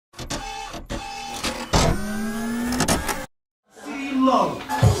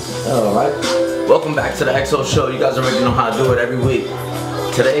Alright, welcome back to the Exxodus Show. You guys already know how to do it every week.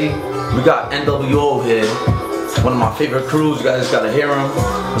 Today, we got NWO here, one of my favorite crews. You guys gotta hear them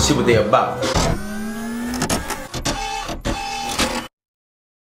and see what they're about.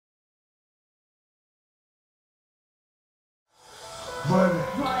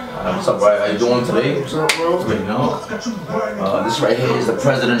 What's up, Riot? How you doing today? What's up, bro? Great, this right here is the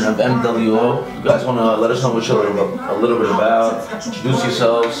president of MWO. You guys want to let us know what you're a little bit about? Introduce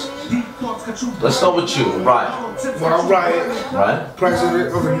yourselves. Let's start with you, Riot. Well, I'm Riot. Right?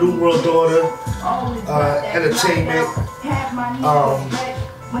 President of the New World Order Entertainment.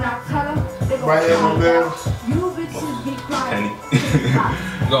 Right here, my man. Penny.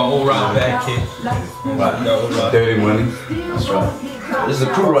 Go whole round back, kid. Right. Dirty money. That's right. This is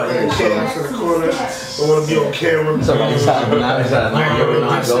the crew right here, so. To the corner. I want to be on camera. So,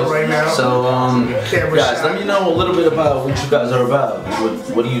 Right now. So, guys, let me know a little bit about what you guys are about.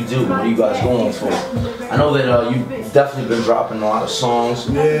 What do you do? What are you guys going for? I know that you've definitely been dropping a lot of songs.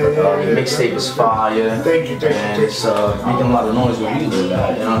 Yeah. Your mixtape is fire. Thank you. And it's making a lot of noise with you, you know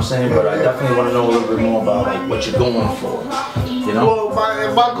what I'm saying? But I definitely want to know a little bit more about like what you're going for. You know? Well,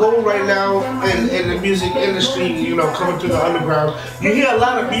 my goal right now in the music industry, you know, coming through the underground, you hear a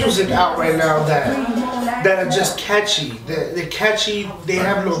lot of music out right now that are just catchy. They're catchy. They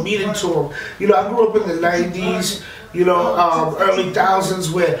have no meaning to them. You know, I grew up in the '90s. You know, early thousands,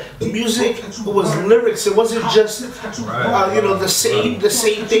 where music was lyrics. It wasn't just, you know, the same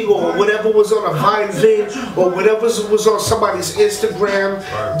thing or whatever was on a Vine vid or whatever was on somebody's Instagram.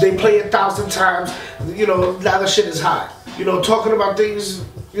 They play 1,000 times. You know, now the shit is hot. You know, talking about things,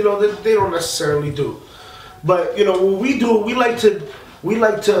 you know, that they don't necessarily do. But you know, what we do, we like to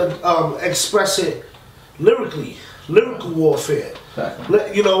express it lyrically, lyrical warfare.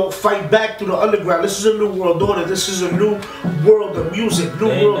 You know, fight back through the underground. This is a new world order. This is a new world of music, new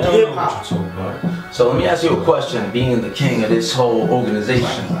world of hip hop. So let me ask you a question. Being the king of this whole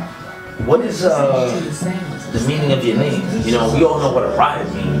organization, what is the meaning of your name? You know, we all know what a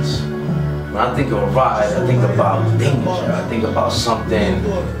riot means. When I think of a riot, I think about danger. I think about something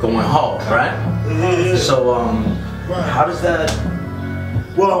going hard, right? So how does that?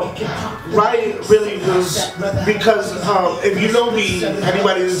 Well, Riot really was because if you know me,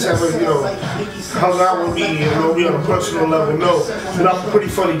 anybody that's ever, you know, hung out with me and know me on a personal level know that I'm a pretty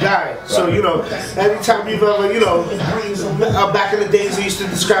funny guy. So, you know, anytime you've ever, you know, back in the days I used to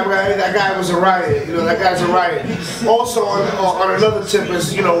describe that guy was a riot, you know, that guy's a riot. Also on another tip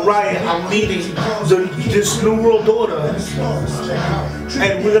is, you know, Riot, I'm leading this new world order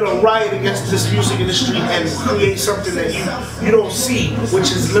and we're gonna riot against this music industry and create something that you don't see,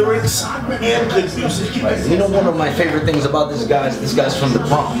 which is lyrics and good music. Right. You know, one of my favorite things about this guy's from the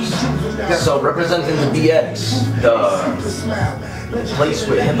Bronx. So representing the BX, the place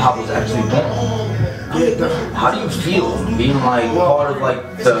where hip hop was actually born. How do you feel being like part of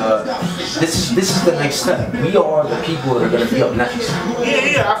like this is the next step? We are the people that are gonna be up next.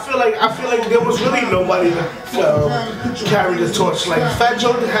 Yeah. I feel like there was really nobody to carry the torch. Like Fat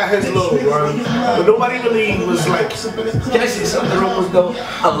Joe had his little run, but nobody really was like. Can I say something real quick though?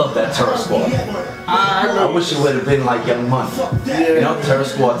 I love that Terror Squad. I wish it would have been like Young Money. You know, Terror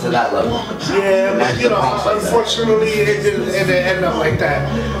Squad to that level. Yeah, but you know, unfortunately it didn't end up like that.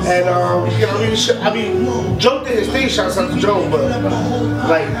 And you know, I mean, Joe did his thing. Shouts out to Joe, but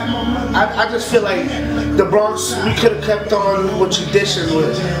like, I just feel like the Bronx, we could have kept on with tradition,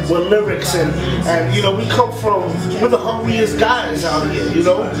 with lyrics, and you know, we're the hungriest guys out here. You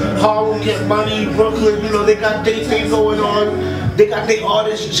know, Harlem, Get Money, Brooklyn. You know, they got their thing going on. They got their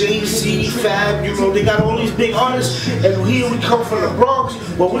artists, Jay-Z, Fab, you know, they got all these big artists, and here we come from the Bronx,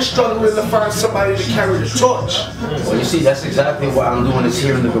 but we're struggling to find somebody to carry the torch. Well, you see, that's exactly why I'm doing this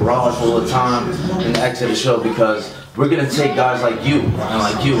here in the garage all the time in the Exxodus Show, because we're going to take guys like you, and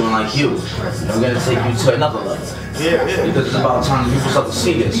like you, and like you, and we're going to take you to another level. Yeah. Because it's about time people start to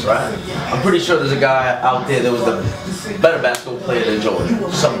see this, right? I'm pretty sure there's a guy out there that was the better basketball player than Jordan,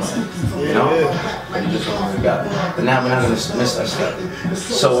 somewhere, you know? And you just forgot it. But now we're not going to miss that step.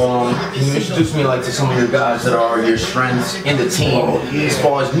 So, can you introduce me like to some of your guys that are your strengths in the team as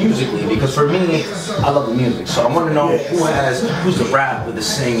far as musically? Because for me, I love the music, so I want to know who's the rapper, the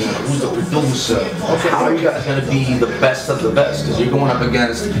singer, who's the producer. How are you guys going to be the best of the best? Because you're going up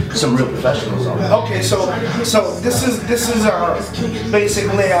against some real professionals. Okay, so this is our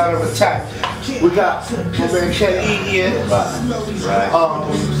basic layout of attack. We got my man Ken E here.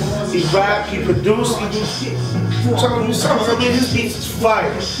 He rap, he produced, I'm telling you something. I mean, his beats is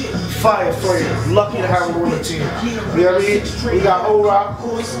fire. Fire for you. Lucky to have him on the team. You know what I mean? We got O-Rock.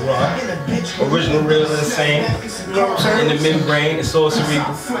 Original, real, and insane. You know what I'm saying? In the membrane, it's all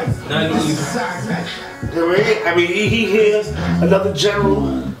cerebral. None evil. I mean, he hears another general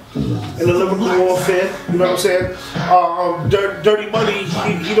in the lyrical warfare. You know what I'm saying? Dirty Money,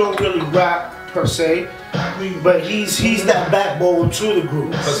 he don't really rap per se, but he's that backbone to the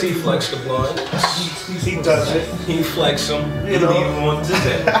group. Cause he flex the blunt. He does it. He flex them. You know. Leave him on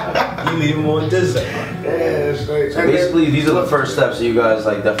dessert. You leave him on dessert. Yeah, So basically, these are the first steps that you guys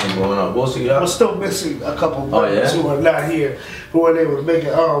like definitely blowing up. We'll see. I'm still missing a couple brothers who are not here, who are able to make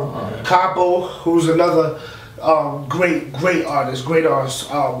it. Capo, who's another great artist,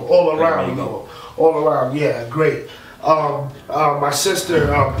 all around, yeah, great. My sister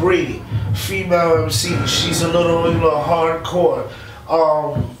Bree, female MC, she's a little hardcore,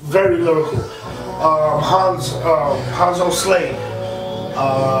 very lyrical. Hanzo Slay,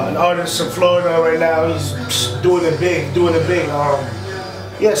 an artist in Florida right now. He's doing it big.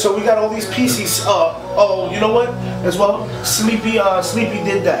 Yeah, so we got all these pieces. Oh, you know what? As well, Sleepy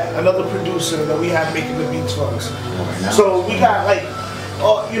did that. Another producer that we have making the beats for us. So we got like,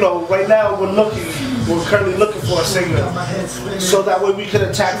 right now we're currently looking for a singer, so that way we can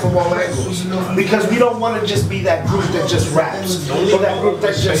attack from all angles. Because we don't want to just be that group that just raps, or that group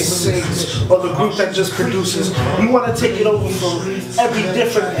that just sings, or the group that just produces. We want to take it over from every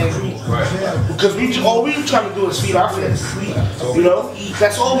different angle. Because all we trying to do is feed our fans. You know,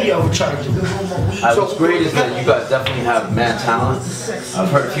 that's all we ever try to do. What's great is that you guys definitely have mad talent. I've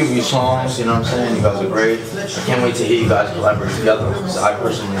heard a few of your songs. You know what I'm saying? You guys are great. I can't wait to hear you guys collaborate together. So I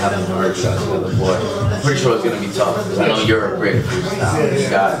personally haven't heard you guys together before. I'm pretty sure it's gonna be tough because I know you're a great freestyle. You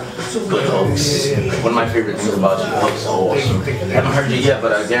got good hooks. One of my favorite things about you, hooks are awesome. I haven't heard you yet,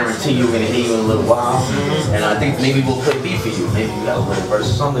 but I guarantee you're gonna hear you in a little while. And I think maybe we'll play beat for you. Maybe you got a little verse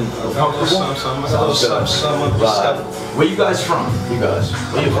or something. Where you guys from? You guys?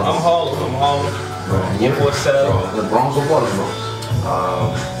 Where you from? I'm Harlem. Right. You're for the Bronx or what?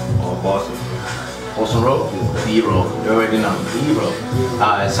 Boston. Boston Road? B-Road. You already know. B-Road.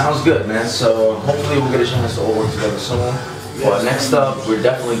 Alright, sounds good, man. So hopefully we'll get a chance to all work together soon. But next up, we're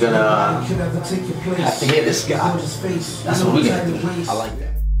definitely gonna have to hear this guy. That's what we're gonna do. I like that.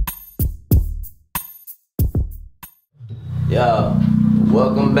 Yo,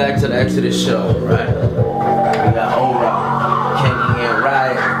 welcome back to the Exxodus Show, right? We got O-Rock, Kenny and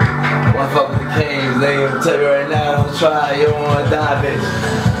Riot. One fuck with the Kings, they gonna tell you right now, don't try, you don't wanna die, bitch.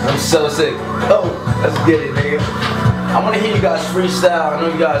 I'm so sick. Oh, let's get it, nigga. I wanna hear you guys freestyle. I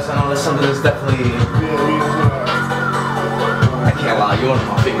know that's something that's definitely, I can't lie, you're one of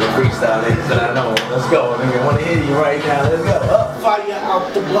my favorite freestyle niggas that I know. Let's go, nigga. I wanna hear you right now, let's go. Fire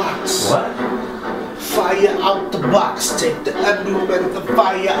out the box. What? Fire out the box, take the emblem, the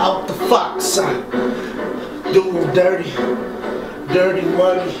fire out the fox. Doing dirty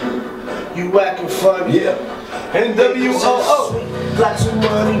money, you acting funny. Yeah. NWOO. Lots of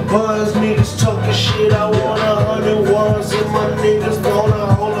money, buzz, niggas talking shit. I want 100 ones, and my niggas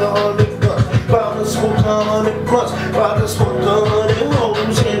wanna hold 100 guns. Bout to smoke 100 blunts, bout to smoke 100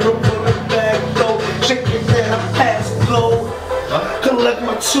 homes. Hit 'em from the back door, shake it down, pass glow. Collect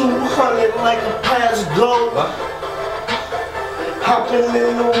my 200 like a pass go. Hopping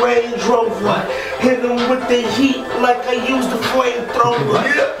in the Range Rover. Hit them with the heat like I used the flamethrower.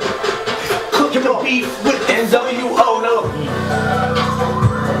 Cook the beef with NWO.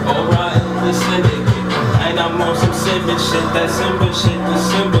 Alright, listen, and I'm on some Simba shit, that Simba shit, the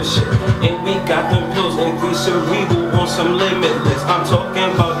Simba shit. And we got them pills and we cerebral on some limitless. I'm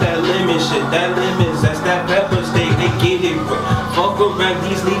talking about that limit shit, that limits, that's that pepper steak, they get it quick. Fuck around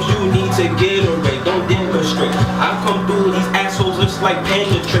these leaves, you need to get away, don't demonstrate. I come through these assholes just like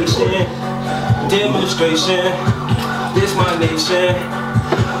penetration. Demonstration, this my nation.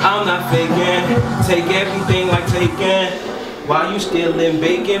 I'm not faking, take everything like taking. While you stealing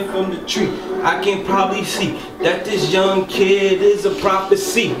bacon from the tree, I can probably see that this young kid is a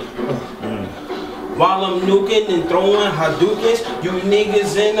prophecy. While I'm nuking and throwing Hadoukens, you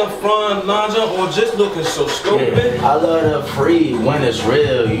niggas in the front lines or just looking so stupid. Yeah, I love the free when it's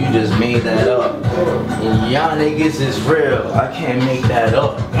real, you just made that up. Y'all niggas is real, I can't make that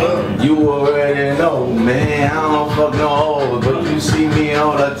up. You already know, man, I don't fuck no hoes, but you see me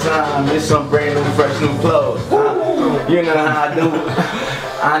all the time, it's some brand new, fresh new clothes. You know how I do,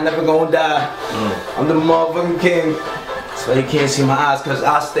 I ain't never gonna die, I'm the motherfucking king. So you can't see my eyes cause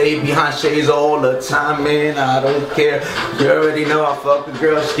I stay behind shades all the time, man, I don't care. You already know I fuck the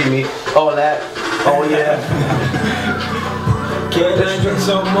girl, she give me all that, oh yeah. Can I drink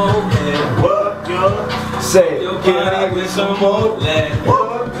some more? What? Say Your it. Can I body with some more leg.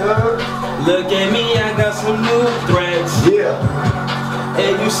 Look at me, I got some new threads. Yeah.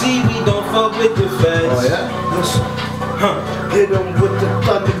 And you see, we don't fuck with the feds. Oh yeah. Listen, hit them with the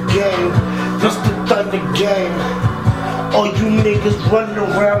Thunder Game. This the Thunder Game. All you niggas running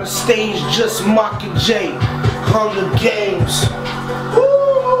around the stage just mocking Jay. Hunger Games.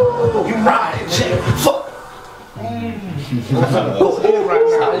 Woo! You riding Jay? Fuck. You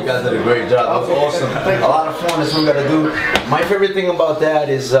guys did a great job. That was awesome. A lot of fun. That's what we gotta do. My favorite thing about that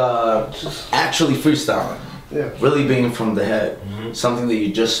is actually freestyling. Yeah. Really being from the head. Something that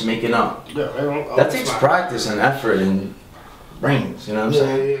you're just making up. Yeah, That takes practice and effort and brains. You know what I'm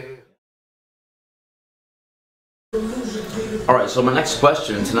saying? All right. So my next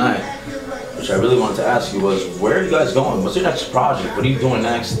question tonight, which I really wanted to ask you, was where are you guys going? What's your next project? What are you doing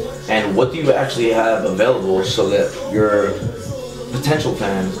next? And what do you actually have available so that your potential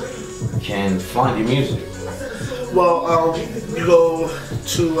fans can find your music? Well, you go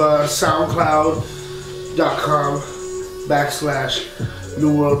to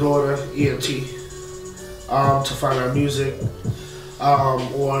soundcloud.com/New World Order ENT to find our music,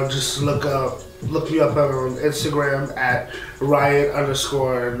 or just look me up on Instagram at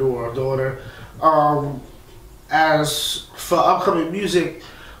Riot_New World Order. As for upcoming music,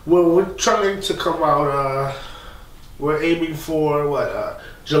 we're trying to come out. We're aiming for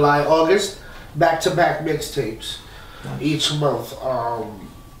July, August, back-to-back mixtapes each month.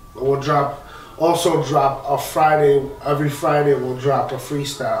 We'll drop a Friday. Every Friday we'll drop a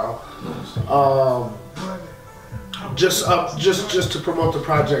freestyle. Just to promote the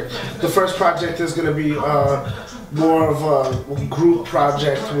project. The first project is gonna be more of a group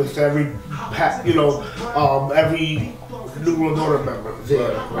project with every New World Order member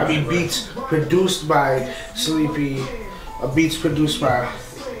there. I mean, beats produced by Sleepy, beats produced by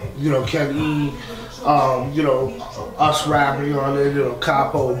Ken E, us rapping on it,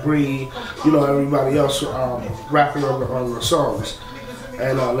 Capo, Bree, everybody else rapping on the songs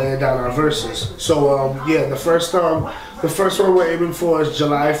and laying down our verses. So yeah, the first one we're aiming for is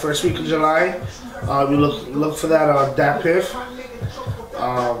July, first week of July. You look for that on Dat Piff.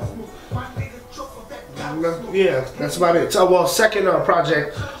 Yeah, that's about it. So, well, second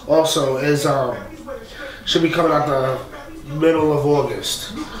project also is should be coming out the middle of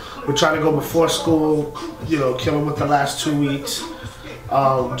August. We're trying to go before school, killing with the last 2 weeks.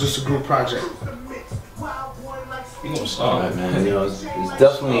 Just a group project. Alright, man. It's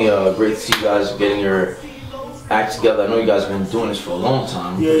definitely great to see you guys getting your act together. I know you guys have been doing this for a long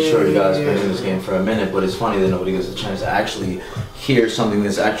time. I'm pretty sure you guys have been in this game for a minute, but it's funny that nobody gets a chance to actually hear something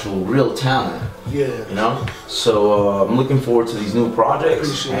that's actual real talent. Yeah. So I'm looking forward to these new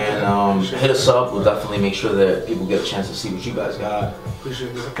projects, and hit us up. We'll definitely make sure that people get a chance to see what you guys got.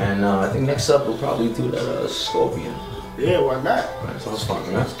 Appreciate that. And I think next up we'll probably do that Scorpion. Yeah, why not? Right, sounds fun,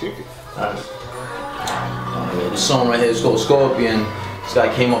 man. Let's kick it. Alright. This song right here is called Scorpion. This guy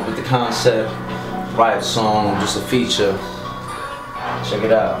came up with the concept. Riot song, just a feature. Check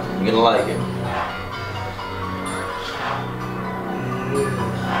it out. You're gonna like it.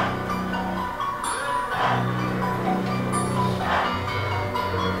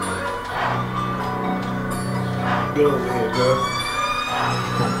 Get over here, girl.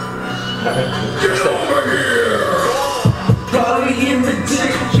 Get over here. Probably in the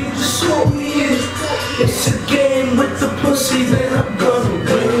dick, you just smoke me in. It's a game with the pussy that I'm gonna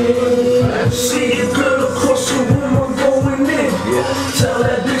win. See a girl across the room, I'm going in. Tell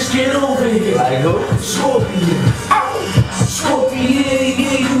that bitch get over here. Like who? Scorpion. Scorpion,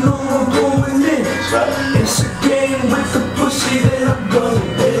 yeah, you know I'm going in. It's a game with the pussy that I'm gonna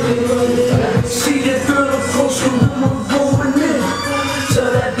win. See that girl across the room, I'm going in. Tell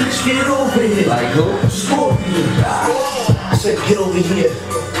that bitch get over here. Like who? Scorpion. I said get over here.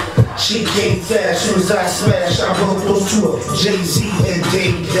 She came fast, she was I smash. I bumped those two up, Jay-Z and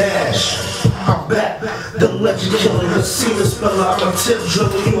Dame Dash. I'm back, the legend killer, the scene speller. I'm a tip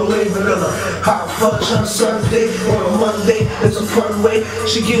driller, you a lay vanilla. Hot fudge on Sunday, on a Monday, it's a fun way.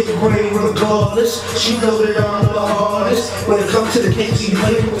 She give the brain regardless, she know that I'm the hardest. When it comes to the KT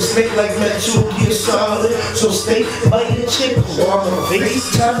play with the snake like Metal Gear Solid. So stay by your chick, or I'm gonna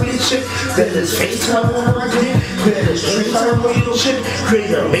FaceTime your chick. Then it's FaceTime on my dick, then it's FaceTime with your chick. Create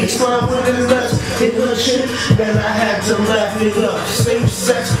a baseline with the nuts, hit her shit. Then I had to laugh it up, same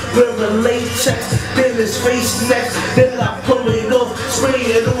sex, we're latex. Then his face next, then I pull it off, spray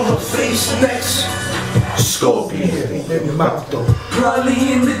it on her face next. Scorpion in your mouth though.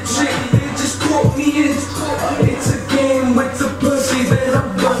 Probably in the chick, they just caught me in. It's a game with the pussy that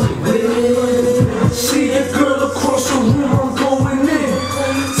I'm gonna win. See a girl across the room, I'm going in.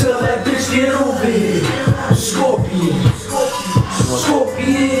 Tell that bitch get over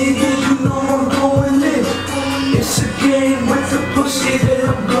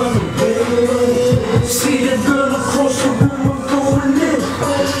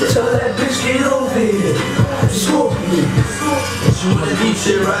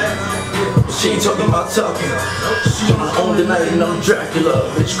shit right. She ain't talking about talking. She on her own tonight and I'm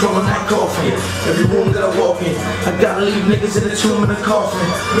Dracula. Bitch crawling that coffin. Every room that I walk in, I gotta leave niggas in the tomb in a coffin.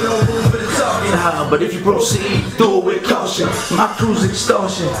 We don't room for the talking. But if you proceed, do it with caution. My crew's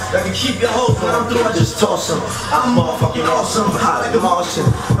extortion. I can keep your hoes when I'm through, I just toss them. I'm motherfucking awesome, hot like a Martian.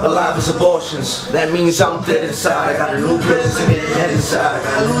 Alive as abortions. That means I'm dead inside. I got a new business and get head inside. I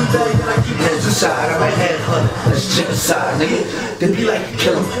got a Louis bag and I keep heads inside. I might headhunt, that's genocide, nigga. They be like,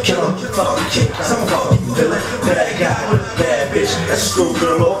 kill him, fuck the kid. Some fucking villain, bad guy with a bad bitch. That's a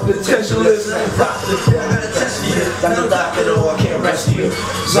schoolgirl off the potential list. I gotta test you. Got no doctor though, I can't rescue you.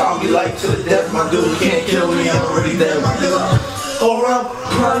 Zombie like to the death, my dude can't kill me. I'm already dead, my dude. Or I'm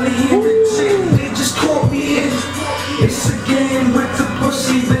probably in the gym. They just caught me in. It's a game with the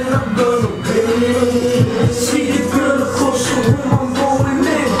pussy that I'm gonna win. See the girl across the room, I'm going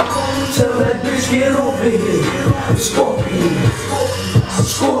in. Tell that bitch get over here.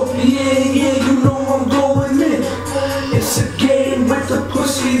 Scorpion, yeah, you know I'm going in. It's a game with the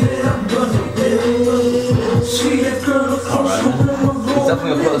pussy that I'm gonna win. See that girl across the room, I'm going in. It's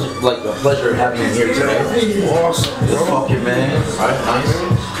definitely a pleasure having you here today. Awesome. Just fucking man. Alright, nice.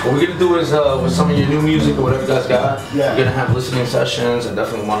 What we're gonna do is with some of your new music or whatever you guys got, we're gonna have listening sessions. I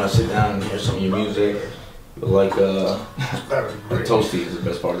definitely wanna sit down and hear some of your music. Like Toasty is the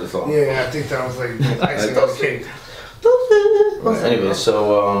best part of the song. Yeah, I think that was like icing on the cake. Anyway,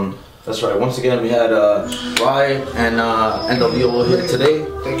 so that's right. Once again, we had Riot and NWO here today.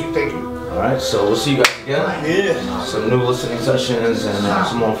 Thank you. Alright, so we'll see you guys again. Yeah. Some new listening sessions and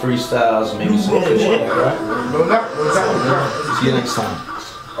some more freestyles, maybe some good shit, right? No doubt. See you next time.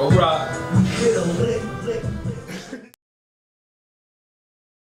 Alright.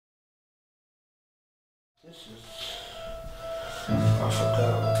 I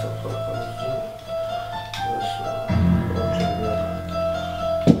forgot what the fuck I was doing.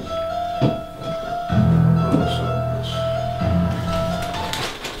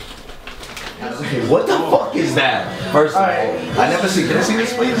 Okay, what the fuck is that? First of all, I never see. Can I see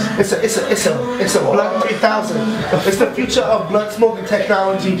this, please? It's a Blunt 3000. It's the future of blunt smoking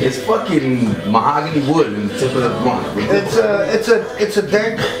technology. It's fucking mahogany wood in the tip of the blunt. It's a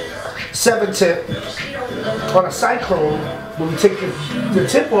dank 7-tip on a cyclone. When we take the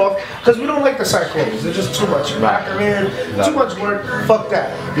tip off, because we don't like the cyclones, they're just too much. Back them in, too much work. Fuck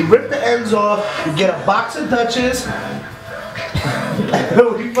that. We rip the ends off. We get a box of Dutches.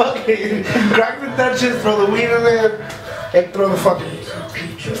 We fucking crack the Dutches, throw the weed in there, and throw the fucking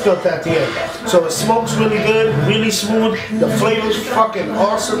filth at the end. So it smokes really good, really smooth. The flavor's fucking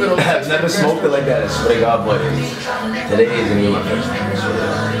awesome. I've never smoked it like that. I swear to God, but today is gonna be my first time.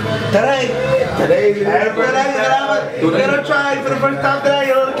 Today's we're gonna try it for the first time today,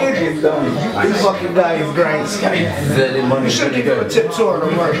 you know, kid. This fucking guy is great. You should give him a tip too on the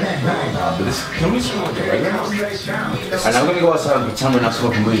run. Can we smoke it right now? Alright, now we're gonna go outside and pretend we're not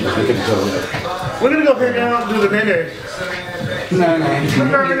smoking weed because we can tell them. We're gonna go hang out and do the nigga. No.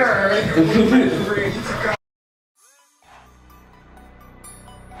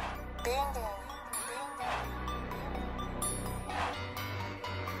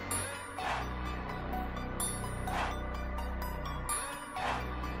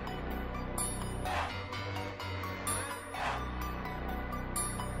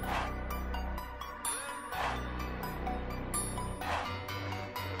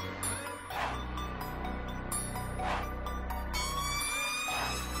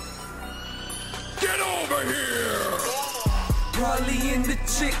 Get over here! Probably in the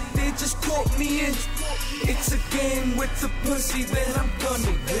chick, they just caught me in. It's a game with the pussy that I'm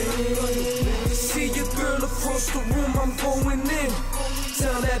gonna win. See your girl across the room, I'm going in.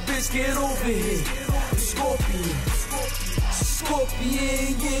 Tell that bitch get over here.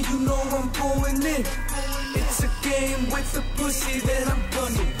 Scorpion, yeah, you know I'm going in. It's a game with the pussy that I'm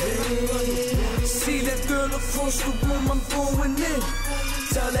gonna win. See that girl across the room, I'm going in.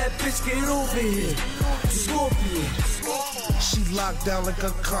 Tell that bitch get over here. Scorpion. She locked down like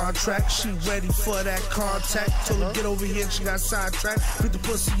a contract. She ready for that contact. Told her get over here, she got sidetracked. Beat the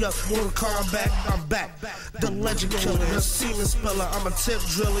pussy up, want to call back. I'm back. The legend killer, the semen spiller. I'm a tip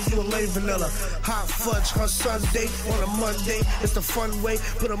driller, you a lame vanilla. Hot fudge, her Sunday on a Monday. It's the fun way.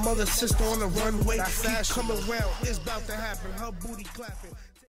 Put a mother sister on the runway. Keep coming round, it's about to happen. Her booty clapping.